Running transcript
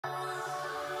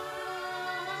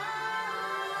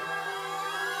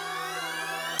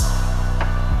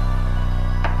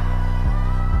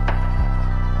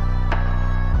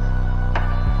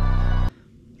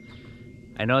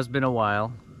I know it's been a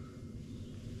while.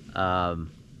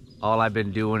 All I've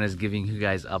been doing is giving you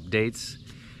guys updates,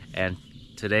 and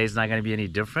today's not going to be any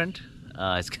different.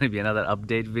 It's going to be another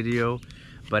update video,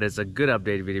 but it's a good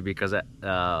update video because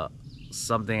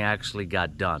something actually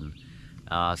got done.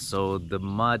 So the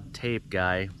mud tape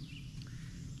guy,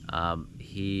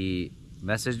 he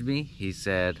messaged me. He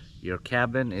said, your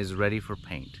cabin is ready for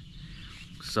paint.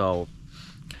 So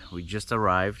we just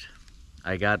arrived.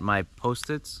 I got my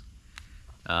post-its.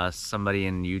 Somebody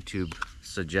in YouTube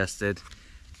suggested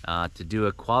to do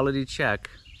a quality check,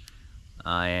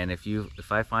 and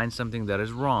if I find something that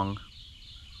is wrong,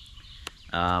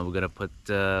 we're gonna put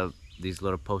these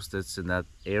little post-its in that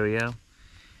area,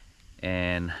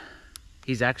 and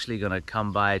he's actually gonna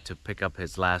come by to pick up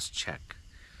his last check.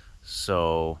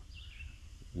 So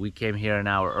we came here an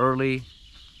hour early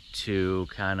to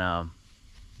kind of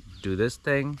do this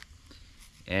thing,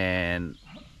 and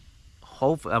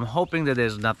I'm hoping that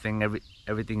there's nothing,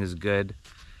 everything is good.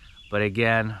 But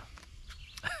again,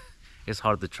 it's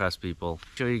hard to trust people.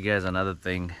 Show you guys another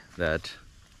thing that,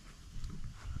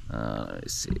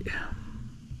 let's see,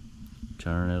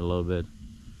 turn it a little bit.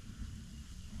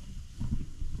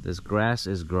 This grass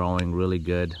is growing really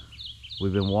good.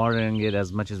 We've been watering it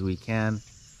as much as we can.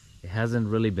 It hasn't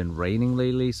really been raining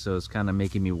lately, so it's kind of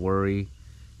making me worry,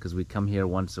 because we come here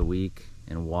once a week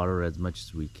and water as much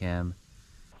as we can.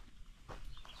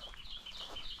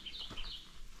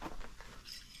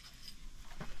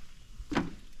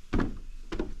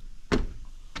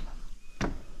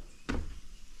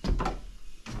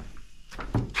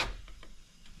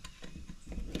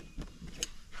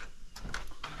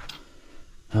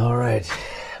 All right,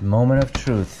 moment of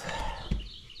truth.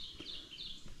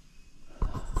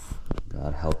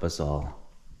 God help us all.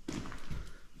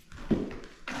 All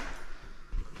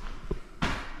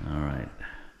right.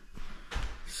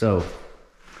 So,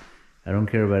 I don't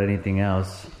care about anything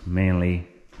else, mainly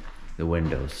the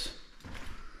windows.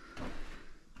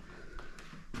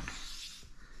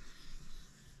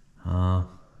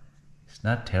 It's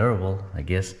not terrible, I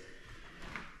guess.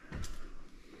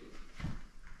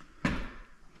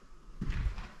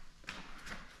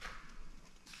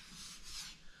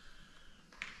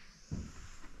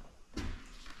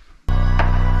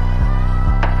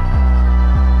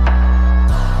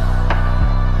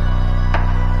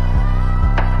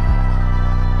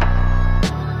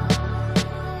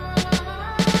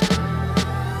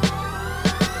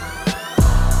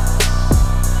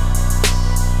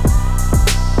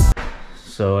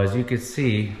 So as you can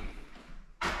see,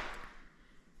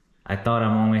 I thought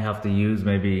I'm only have to use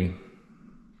maybe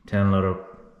 10 little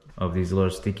of these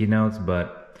little sticky notes,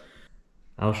 but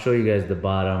I'll show you guys the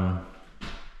bottom.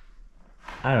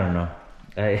 I don't know.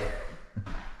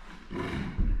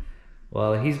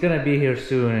 Well, he's gonna be here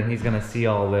soon and he's gonna see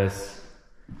all this,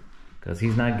 because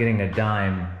he's not getting a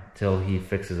dime till he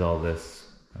fixes all this.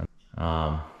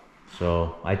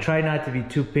 So I try not to be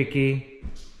too picky,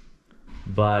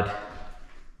 but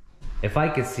if I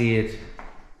could see it,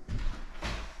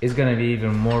 it's gonna be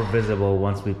even more visible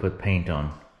once we put paint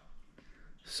on.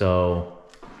 So,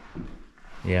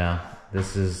 yeah,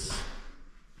 this is,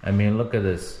 I mean, look at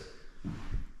this.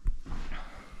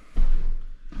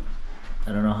 I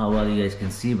don't know how well you guys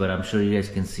can see, but I'm sure you guys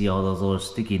can see all those little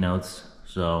sticky notes.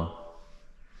 So,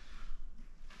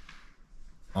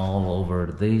 all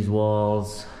over these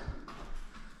walls.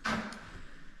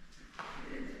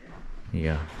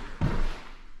 Yeah.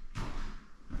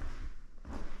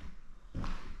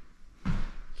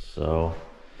 So,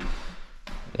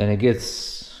 and it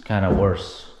gets kind of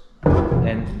worse.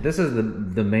 And this is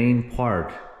the main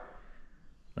part.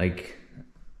 Like,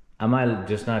 I might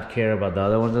just not care about the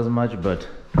other ones as much, but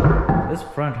this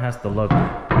front has to look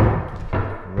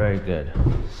very good.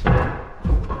 So,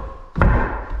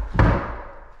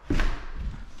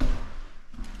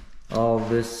 all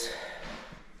this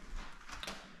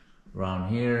around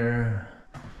here.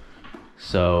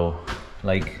 So,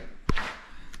 like,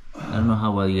 I don't know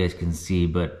how well you guys can see,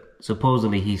 but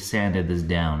supposedly he sanded this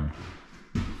down.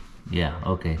 Yeah,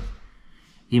 okay.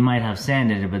 He might have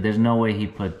sanded it, but there's no way he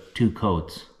put 2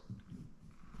 coats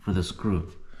for the screw.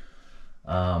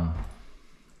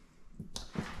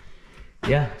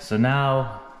 Yeah, so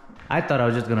now I thought I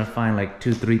was just gonna find like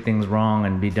 2-3 things wrong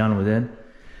and be done with it.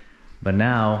 But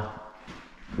now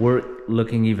we're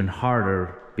looking even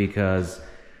harder because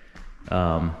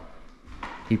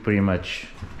he pretty much,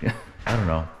 I don't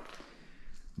know.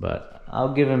 But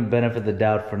I'll give him benefit of the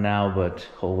doubt for now, but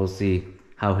we'll see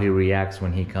how he reacts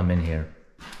when he come in here.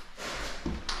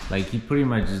 Like, he pretty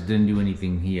much just didn't do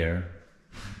anything here.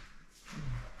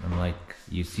 I'm like,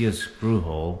 you see a screw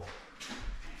hole,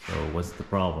 so what's the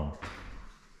problem?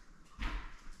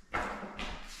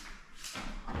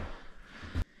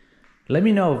 Let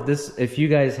me know if you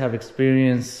guys have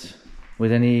experience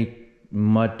with any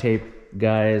mud tape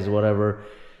guys, whatever,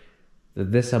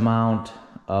 that this amount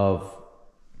of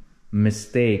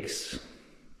mistakes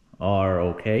are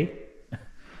okay.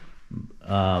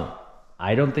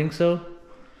 I don't think so,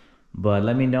 but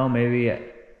let me know. Maybe,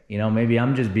 you know, maybe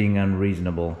I'm just being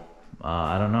unreasonable.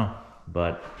 I don't know,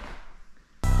 but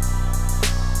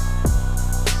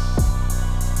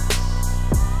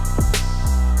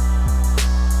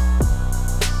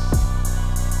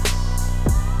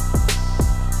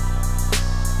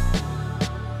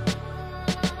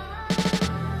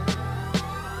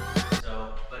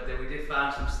we did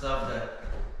find some stuff that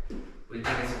we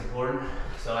think is important.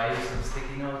 So I used some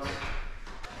sticky notes.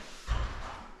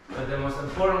 But the most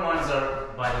important ones are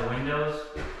by the windows.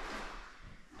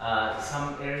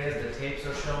 Some areas the tapes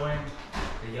are showing,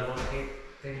 the yellow tape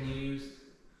thing you used.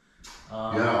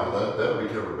 Yeah, that'll be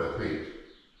covered by paint.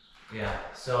 Yeah,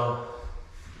 so,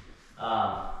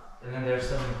 and then there's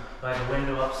some by the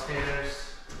window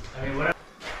upstairs. I mean, whatever.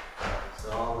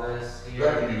 So all this here.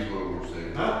 That could use a little more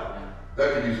sand. Huh? Yeah.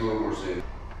 That could use a little more sand.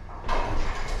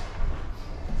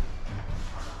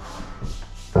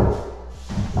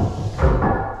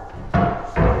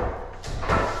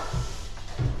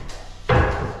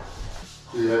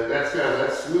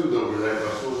 That's smooth over there, but I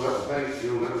suppose that's the paint,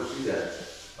 you'll never see that.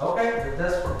 Okay,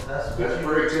 that's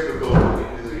very typical when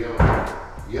you do the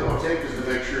yellow tape is to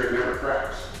make sure it never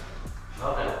cracks.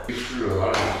 Okay. We screw a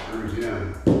lot of these screws in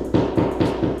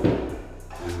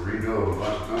and redo a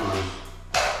bunch of times.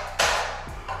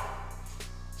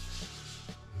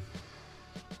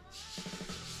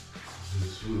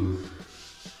 It's smooth.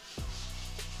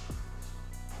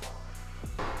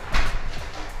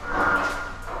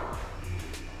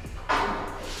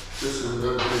 This is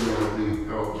another thing that will be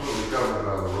totally covered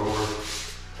by the roller.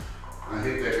 I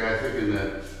hate that guy thinking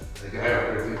that, the guy out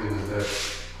there thinking that that's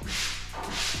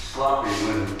sloppy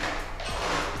when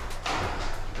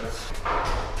that's.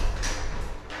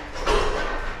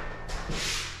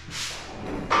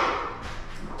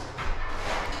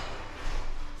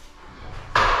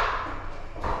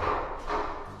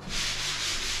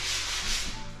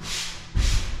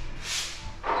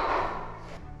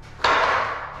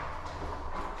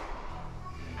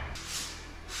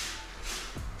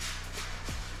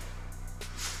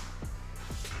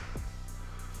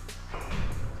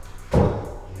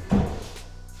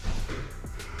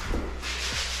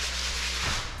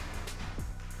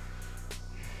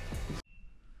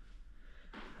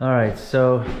 All right,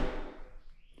 so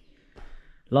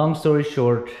long story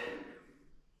short,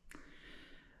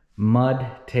 mud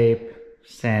tape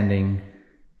sanding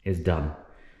is done.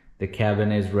 The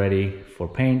cabin is ready for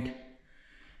paint.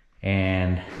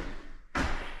 And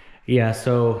yeah,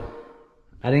 so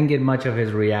I didn't get much of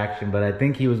his reaction, but I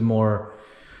think he was more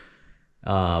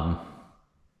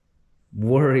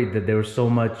worried that there was so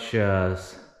much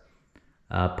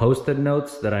post-it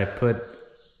notes that I put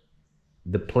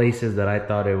the places that I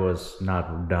thought it was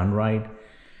not done right.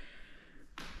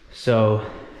 So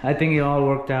I think it all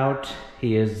worked out.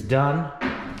 He is done.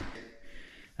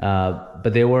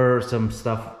 But there were some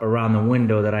stuff around the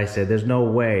window that I said, there's no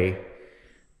way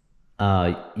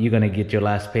you're gonna get your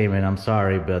last payment. I'm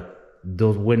sorry, but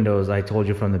those windows, I told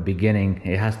you from the beginning,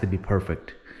 it has to be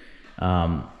perfect.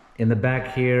 In the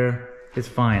back here, it's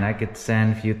fine. I could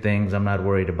sand a few things. I'm not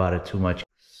worried about it too much.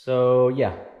 So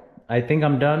yeah, I think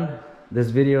I'm done. This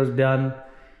video is done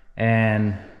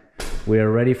and we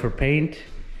are ready for paint.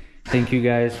 Thank you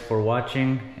guys for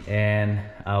watching and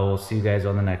I will see you guys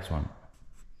on the next one.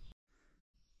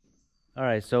 All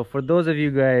right, so for those of you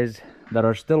guys that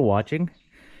are still watching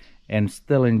and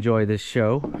still enjoy this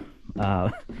show,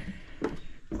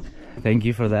 thank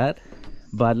you for that.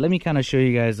 But let me kind of show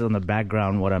you guys on the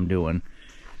background what I'm doing.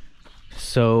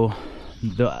 So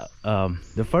the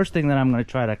first thing that I'm going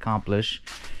to try to accomplish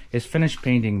is finish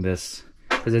painting this,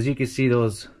 because as you can see,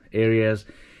 those areas,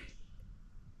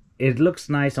 it looks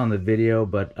nice on the video,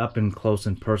 but up and close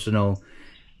and personal,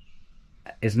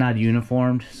 it's not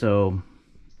uniformed. So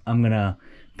I'm gonna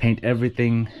paint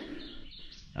everything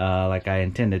like I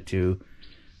intended to,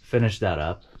 finish that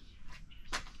up.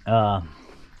 The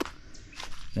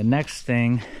next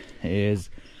thing is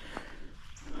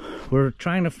we're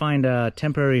trying to find a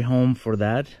temporary home for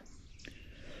that.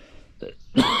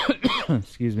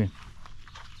 Excuse me.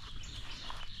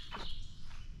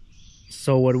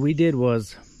 So what we did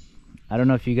was, I don't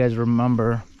know if you guys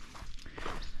remember,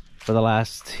 for the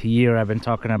last year I've been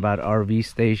talking about RV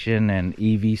station and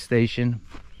EV station.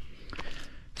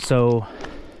 So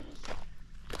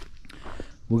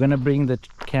we're gonna bring the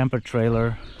camper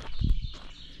trailer,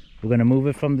 we're gonna move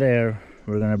it from there,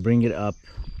 we're gonna bring it up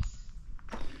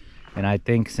And I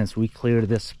think since we cleared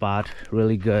this spot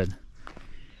really good,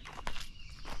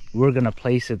 we're gonna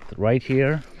place it right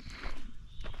here,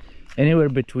 anywhere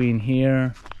between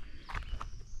here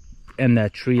and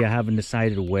that tree. I haven't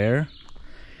decided where,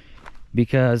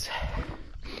 because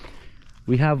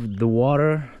we have the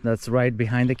water that's right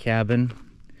behind the cabin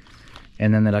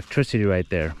and then the electricity right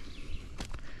there.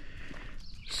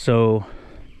 So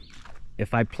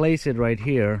if I place it right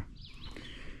here,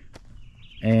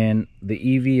 and the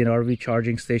EV and RV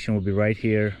charging station will be right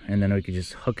here, and then we could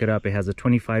just hook it up. It has a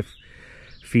 25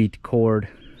 feet cord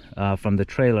from the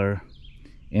trailer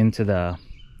into the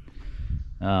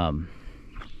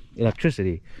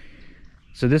electricity.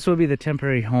 So this will be the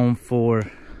temporary home for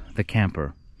the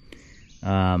camper.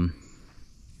 The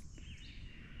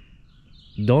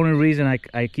only reason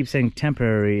I keep saying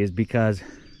temporary is because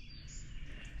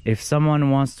if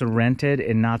someone wants to rent it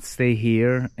and not stay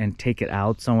here and take it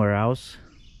out somewhere else,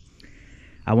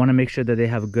 I want to make sure that they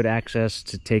have good access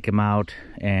to take them out,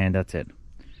 and that's it.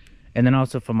 And then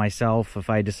also for myself,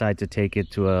 if I decide to take it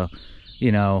to a,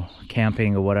 you know,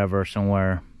 camping or whatever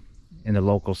somewhere in the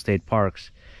local state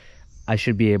parks, I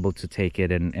should be able to take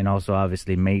it, and also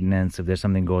obviously maintenance if there's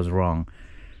something goes wrong.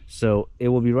 So it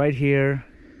will be right here.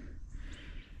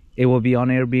 It will be on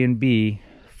Airbnb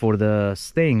for the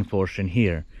staying portion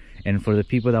here, and for the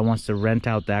people that wants to rent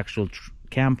out the actual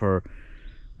camper,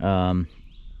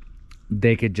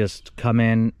 they could just come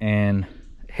in and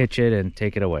hitch it and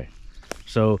take it away.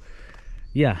 So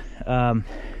yeah,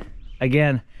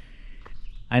 again,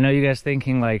 I know you guys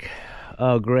thinking like,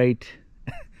 oh great,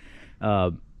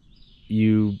 the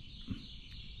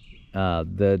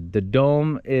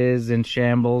dome is in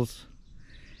shambles,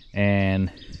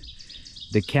 and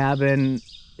the cabin,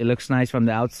 it looks nice from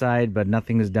the outside but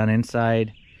nothing is done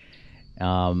inside.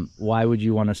 Why would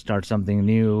you want to start something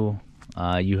new?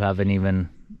 You haven't even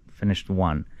finished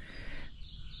one.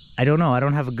 I don't know. I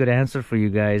don't have a good answer for you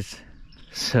guys,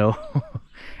 so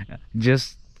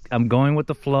just I'm going with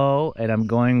the flow, and I'm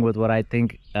going with what I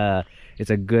think is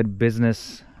a good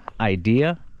business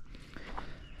idea.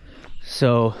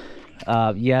 So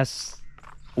yes,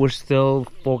 we're still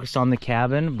focused on the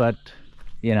cabin, but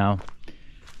you know,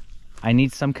 I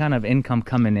need some kind of income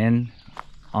coming in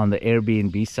on the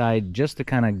Airbnb side, just to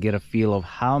kind of get a feel of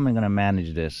how am I going to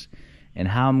manage this, and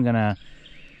how I'm going to,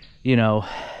 you know,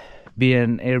 be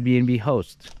an Airbnb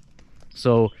host.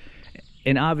 So,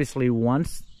 and obviously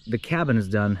once the cabin is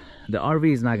done, the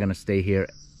RV is not going to stay here.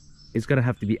 It's going to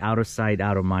have to be out of sight,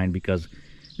 out of mind, because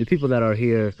the people that are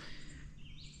here,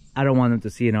 I don't want them to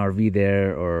see an RV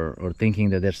there, or thinking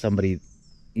that there's somebody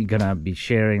gonna be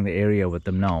sharing the area with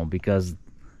them. No, because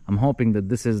I'm hoping that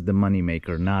this is the money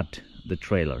maker, not the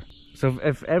trailer. So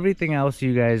if everything else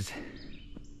you guys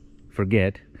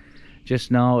forget,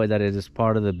 just know that it is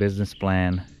part of the business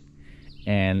plan,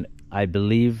 and I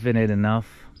believe in it enough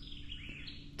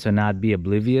to not be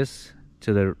oblivious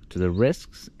to the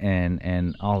risks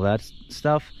and all that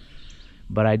stuff.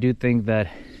 But I do think that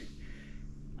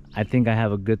I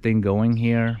have a good thing going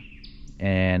here,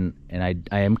 and I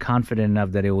am confident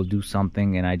enough that it will do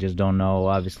something, and I just don't know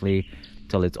obviously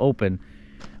till it's open.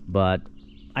 But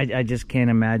I just can't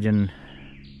imagine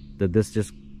that this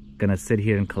just gonna sit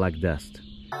here and collect dust.